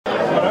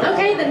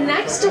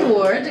next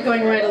award,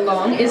 going right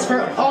along, is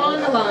for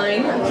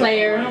Online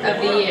Player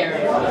of the Year.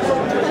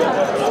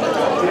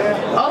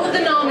 All of the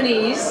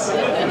nominees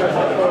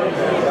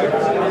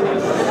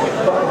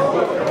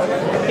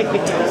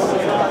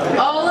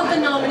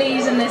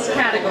in this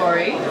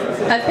category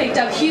have picked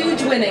up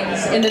huge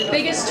winnings in the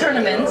biggest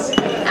tournaments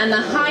and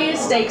the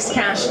highest stakes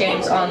cash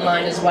games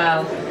online as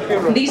well.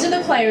 These are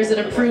the players that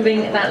are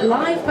proving that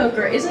live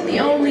poker isn't the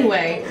only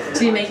way to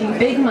be making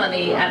big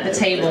money at the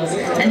tables.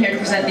 And here to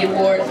present the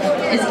award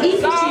is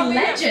EPT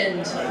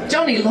legend,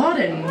 Johnny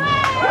Lodden.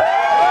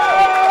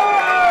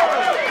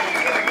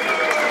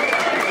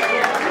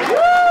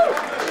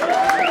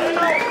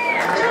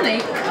 Johnny,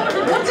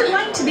 what's it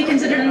like to be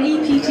considered an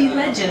EPT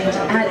legend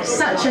at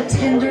such a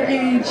tender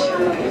age?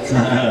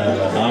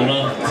 I'm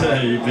not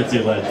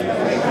EPT legend.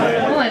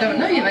 Well, I don't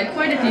know. You've had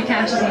quite a few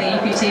cashes in the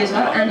EPT as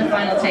well, and a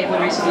final table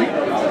recently.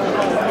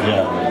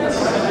 Yeah,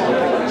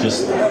 it's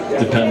just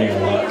depending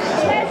on luck.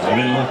 So I've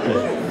been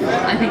lucky.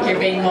 I think you're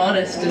being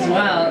modest as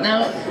well.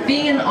 Now,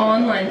 being an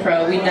online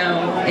pro, we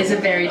know, is a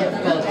very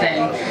difficult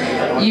thing.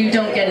 You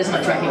don't get as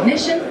much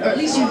recognition, or at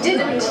least you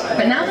didn't.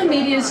 But now the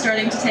media is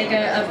starting to take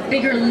a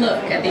bigger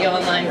look at the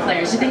online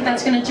players. Do you think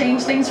that's going to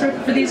change things for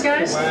these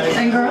guys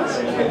and girls?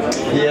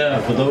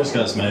 Yeah, for those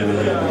guys maybe.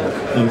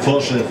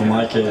 Unfortunately for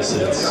my case,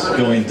 it's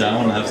going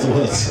down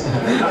afterwards.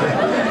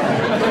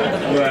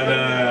 But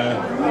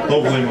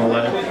hopefully my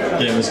live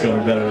game is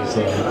going better,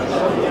 so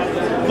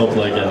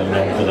hopefully I get a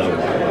known for that.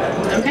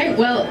 Okay,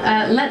 well,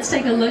 let's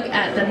take a look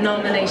at the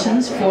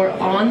nominations for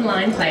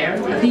Online Player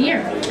of the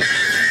Year.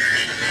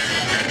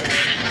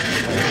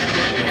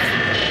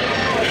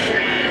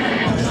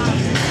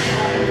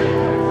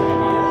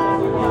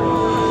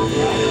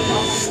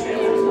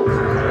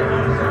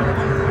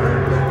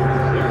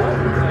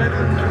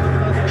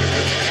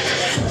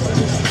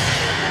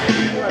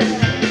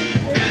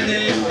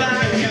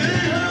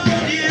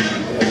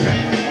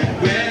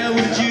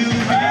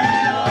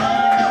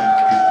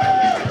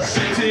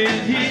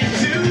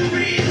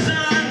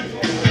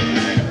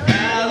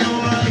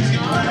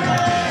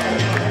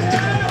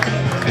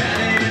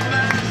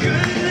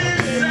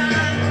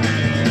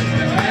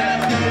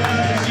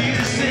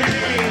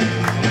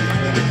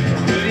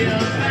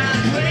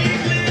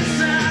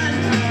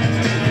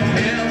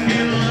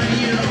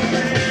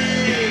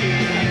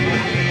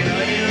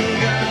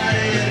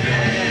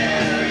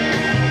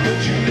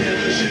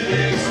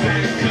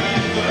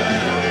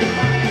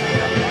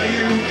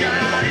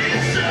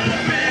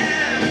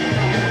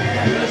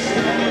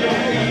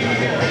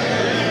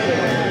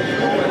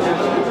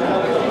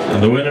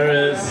 The winner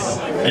is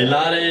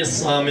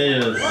Ilaris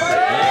Amir.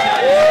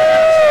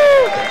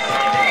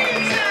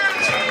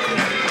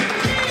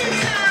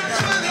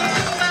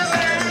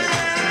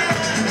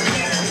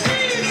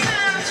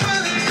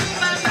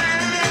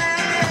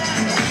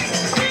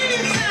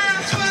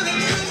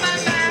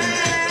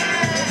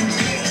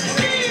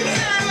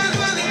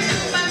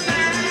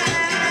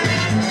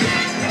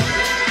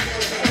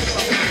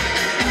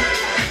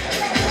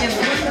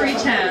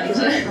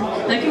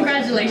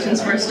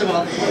 Congratulations, first of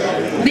all.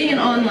 Being an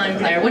online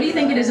player, what do you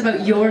think it is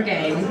about your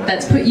game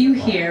that's put you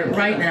here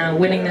right now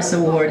winning this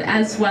award,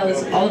 as well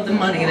as all of the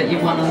money that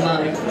you've won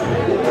online?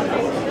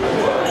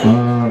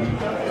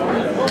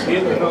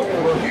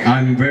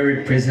 I'm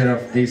very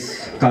appreciative of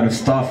this kind of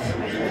stuff,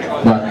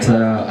 but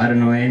I don't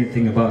know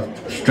anything about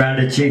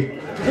strategy.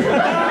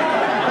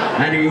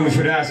 And you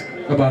should ask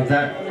about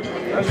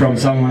that from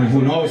someone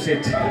who knows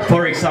it.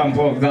 For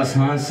example, Gus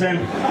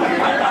Hansen.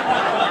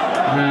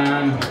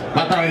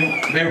 But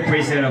I'm very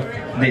appreciative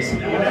of this.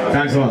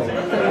 Thanks a lot.